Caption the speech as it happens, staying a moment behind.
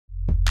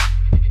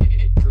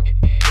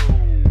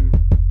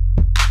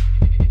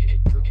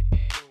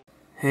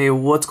Hey,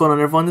 what's going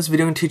on everyone? In this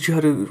video I'm going to teach you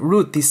how to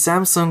root the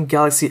Samsung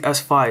Galaxy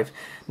S5.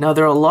 Now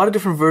there are a lot of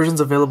different versions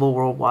available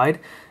worldwide,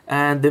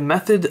 and the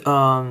method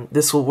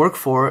this will work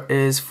for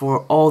is for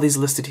all these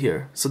listed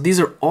here. So these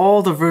are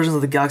all the versions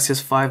of the Galaxy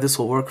S5 this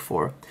will work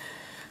for.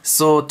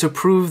 So to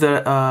prove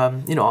that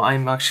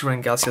I'm actually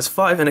running Galaxy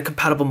S5 and a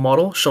compatible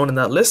model shown in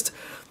that list,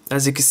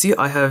 as you can see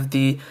I have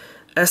the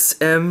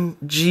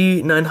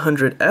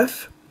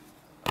SMG900F,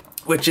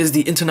 which is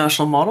the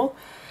international model,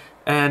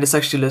 and it's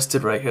actually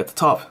listed right here at the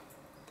top.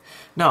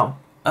 Now,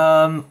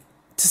 to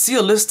see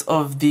a list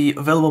of the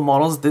available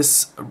models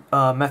this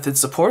method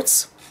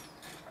supports,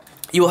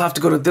 you will have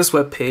to go to this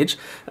web page,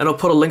 and I'll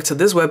put a link to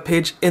this web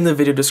page in the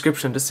video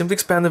description. Just simply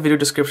expand the video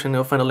description and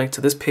you'll find a link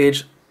to this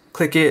page.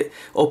 Click it,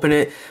 open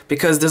it,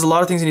 because there's a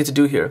lot of things you need to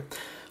do here.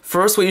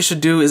 First, what you should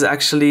do is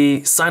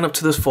actually sign up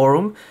to this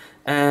forum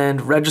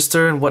and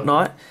register and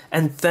whatnot,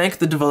 and thank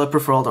the developer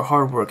for all their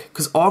hard work,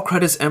 because all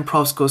credits and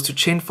props goes to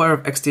Chainfire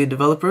of XDA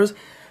Developers,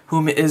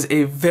 whom is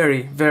a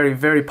very, very,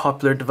 very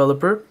popular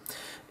developer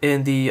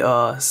in the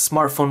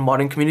smartphone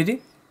modding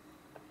community.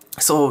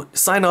 So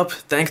sign up,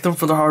 thank them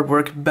for their hard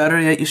work. Better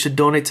yet, you should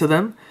donate to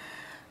them.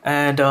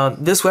 And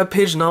this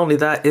webpage, not only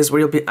that, is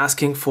where you'll be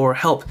asking for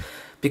help.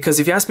 Because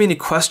if you ask me any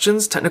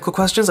questions, technical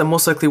questions, I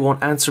most likely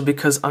won't answer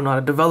because I'm not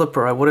a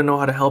developer. I wouldn't know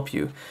how to help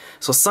you.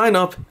 So sign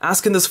up,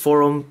 ask in this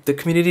forum. The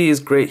community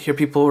is great. Here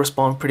people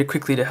respond pretty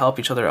quickly to help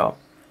each other out.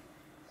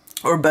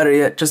 Or better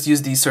yet, just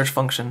use the search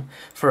function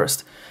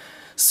first.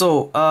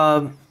 So,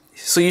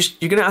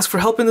 you're going to ask for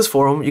help in this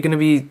forum. You're going to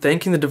be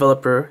thanking the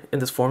developer in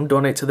this forum,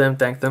 donate to them,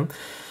 thank them.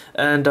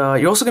 And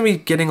you're also going to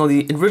be getting all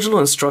the original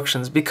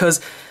instructions, because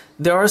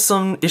there are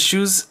some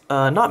issues,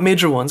 not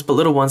major ones, but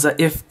little ones, that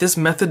if this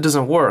method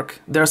doesn't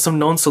work, there are some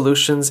known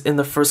solutions in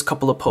the first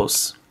couple of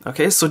posts.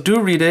 Okay, so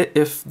do read it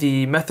if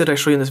the method I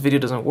show you in this video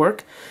doesn't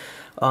work.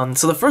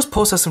 So the first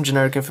post has some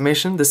generic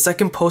information, the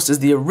second post is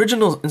the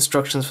original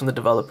instructions from the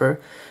developer,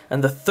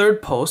 and the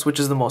third post, which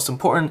is the most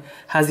important,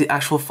 has the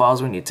actual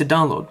files we need to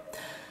download.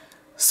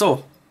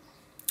 So,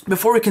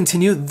 before we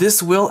continue,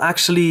 this will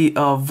actually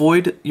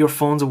void your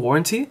phone's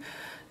warranty,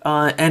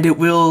 and it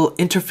will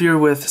interfere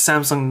with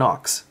Samsung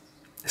Knox.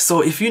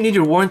 So if you need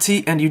your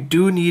warranty and you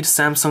do need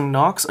Samsung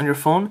Knox on your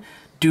phone,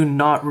 do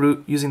not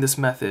root using this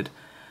method.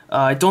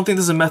 I don't think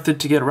there's a method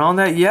to get around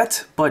that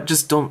yet, but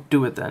just don't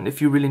do it then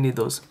if you really need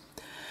those.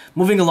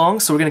 Moving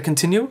along, so we're going to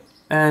continue,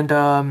 and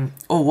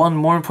one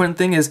more important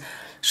thing is,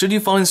 should you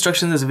follow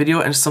instructions in this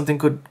video and something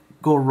could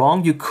go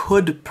wrong, you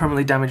could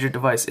permanently damage your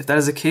device. If that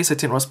is the case, I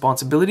take no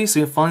responsibility, so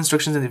you follow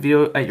instructions in the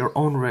video at your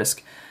own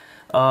risk.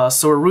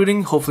 So we're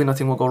rooting, hopefully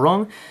nothing will go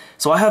wrong.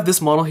 So I have this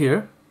model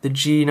here, the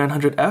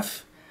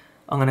G900F.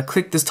 I'm going to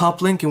click this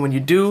top link, and when you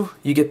do,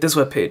 you get this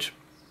web page.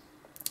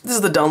 This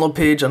is the download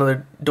page.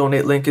 Another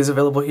donate link is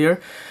available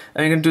here.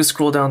 And you're going to do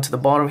scroll down to the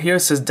bottom here.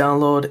 It says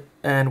download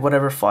and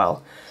whatever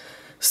file.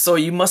 So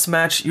you must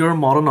match your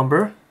model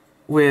number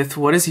with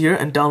what is here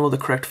and download the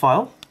correct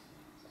file.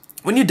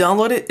 When you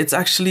download it, it's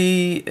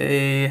actually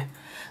a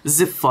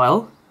zip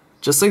file,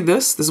 just like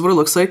this. This is what it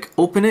looks like.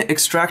 Open it,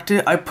 extract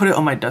it. I put it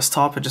on my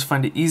desktop. I just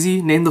find it easy.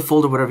 Name the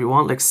folder whatever you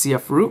want, like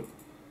CF root.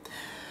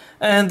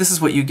 And this is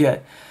what you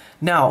get.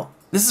 Now,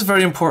 this is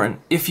very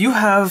important. If you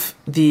have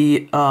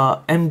the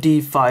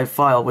MD5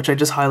 file, which I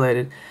just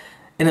highlighted,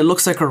 and it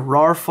looks like a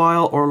RAR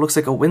file or it looks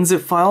like a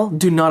WinZip file,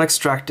 do not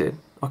extract it.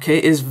 Okay,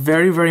 it is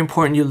very, very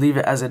important you leave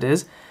it as it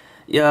is.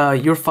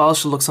 Your file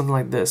should look something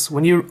like this.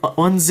 When you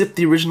unzip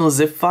the original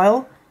zip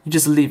file, you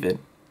just leave it.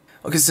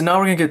 Okay, so now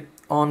we're gonna get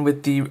on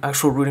with the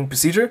actual rooting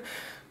procedure.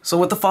 So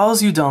with the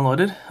files you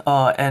downloaded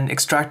and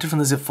extracted from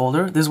the zip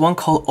folder, there's one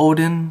called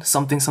odin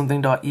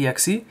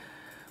something.exe.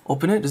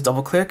 Open it, just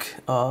double click,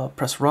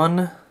 press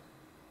run.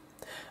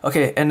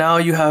 Okay, and now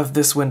you have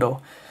this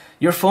window.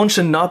 Your phone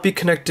should not be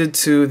connected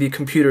to the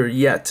computer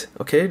yet,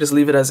 okay? Just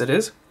leave it as it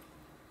is.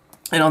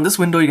 And on this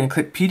window, you're gonna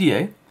click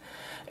PDA,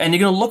 and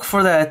you're gonna look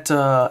for that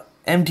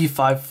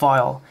MD5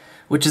 file,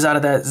 which is out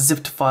of that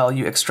zipped file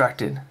you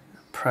extracted.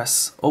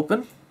 Press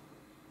open.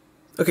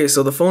 Okay,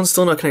 so the phone's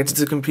still not connected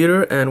to the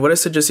computer, and what I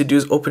suggest you do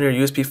is open your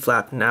USB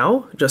flap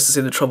now, just to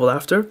save the trouble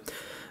after.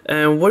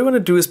 And what you want to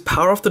do is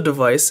power off the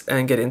device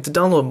and get into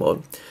download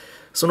mode.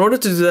 So in order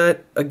to do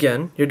that,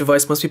 again, your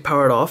device must be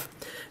powered off.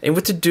 And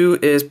what to do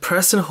is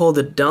press and hold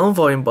the down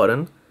volume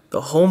button,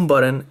 the home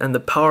button, and the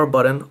power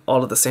button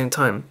all at the same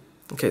time.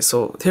 Okay,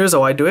 so here's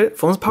how I do it.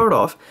 Phone's powered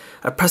off.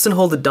 I press and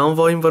hold the down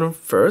volume button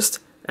first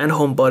and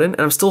home button,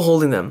 and I'm still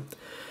holding them.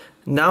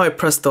 Now I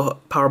press the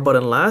power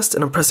button last,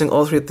 and I'm pressing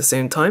all three at the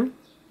same time.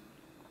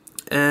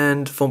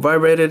 And phone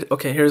vibrated.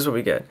 Okay, here's what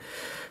we get.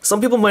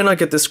 Some people might not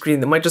get this screen.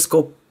 They might just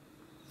go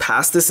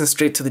past this and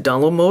straight to the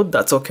download mode.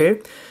 That's okay.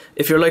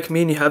 If you're like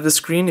me and you have this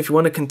screen, if you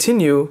want to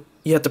continue,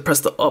 you have to press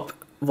the up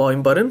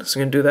volume button. So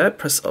you're going to do that.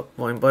 Press up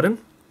volume button.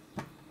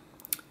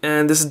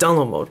 And this is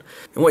download mode.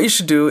 And what you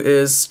should do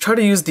is try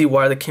to use the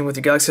wire that came with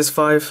your Galaxy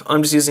S5.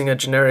 I'm just using a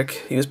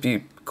generic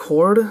USB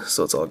cord,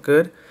 so it's all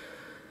good.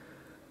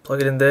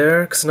 Plug it in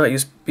there, because it's not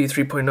USB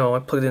 3.0. I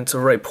plugged it into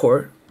the right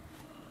port.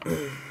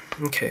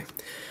 Okay.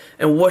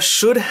 And what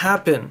should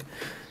happen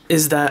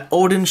is that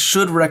Odin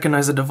should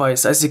recognize the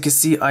device. As you can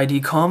see,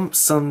 ID.com,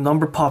 some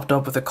number popped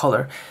up with a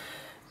color.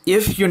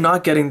 If you're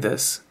not getting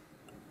this,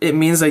 it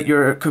means that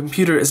your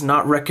computer is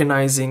not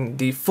recognizing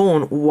the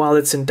phone while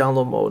it's in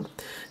download mode.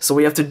 So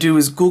what you have to do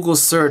is Google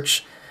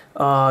search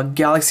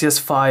Galaxy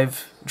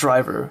S5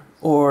 driver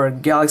or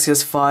Galaxy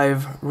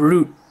S5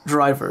 root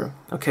driver,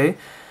 okay?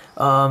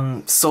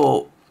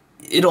 So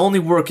it'll only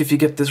work if you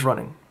get this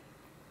running.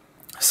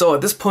 So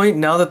at this point,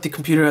 now that the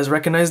computer has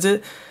recognized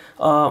it,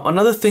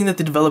 another thing that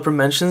the developer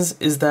mentions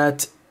is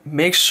that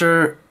make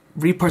sure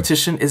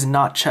repartition is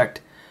not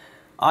checked.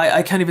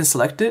 I can't even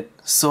select it,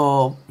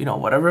 so, you know,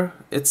 whatever.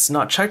 It's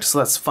not checked, so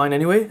that's fine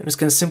anyway. I'm just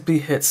going to simply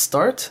hit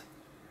start.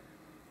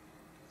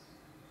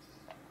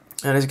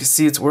 And as you can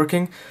see, it's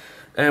working.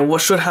 And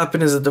what should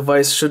happen is the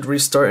device should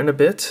restart in a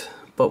bit,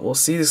 but we'll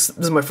see. This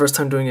is my first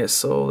time doing it,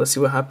 so let's see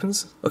what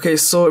happens. Okay,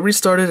 so it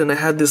restarted and I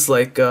had this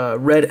like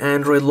red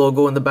Android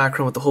logo in the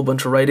background with a whole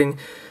bunch of writing.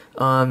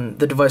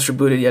 The device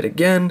rebooted yet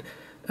again.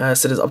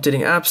 Said it's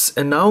updating apps,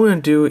 and now what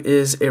I'm going to do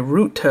is a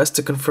root test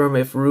to confirm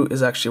if root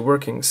is actually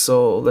working.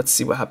 So let's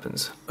see what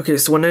happens. Okay,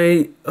 so when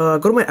I go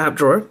to my app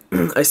drawer,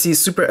 I see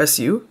Super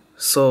SU,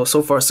 so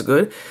far so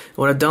good. And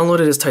what I've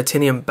downloaded is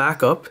Titanium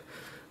Backup.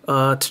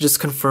 To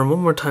just confirm one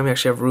more time, I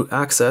actually have root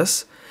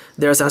access.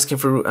 There it's asking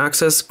for root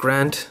access,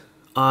 grant.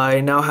 I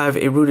now have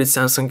a rooted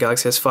Samsung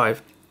Galaxy S5.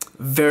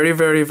 Very,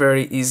 very,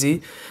 very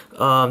easy.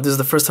 This is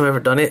the first time I've ever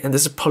done it, and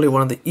this is probably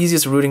one of the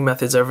easiest rooting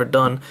methods I've ever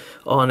done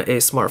on a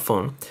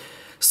smartphone.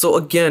 So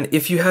again,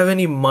 if you have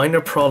any minor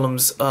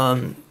problems,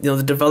 you know,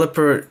 the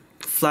developer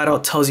flat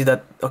out tells you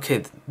that,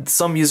 okay,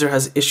 some user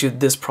has issued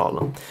this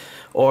problem,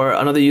 or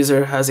another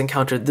user has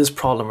encountered this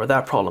problem or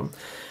that problem.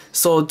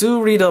 So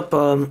do read up,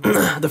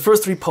 the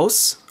first 3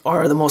 posts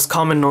are the most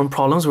common known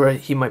problems where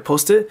he might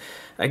post it.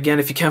 Again,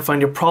 if you can't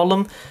find your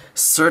problem,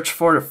 search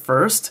for it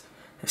first.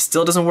 If it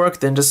still doesn't work,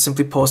 then just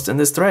simply post in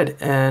this thread.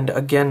 And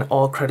again,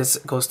 all credits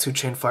goes to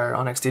Chainfire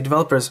on XD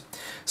developers.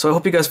 So I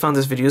hope you guys found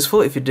this video useful.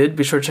 If you did,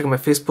 be sure to check out my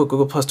Facebook,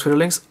 Google+, Twitter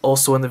links,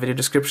 also in the video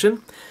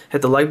description.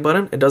 Hit the like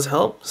button, it does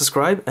help.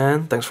 Subscribe,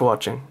 and thanks for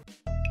watching.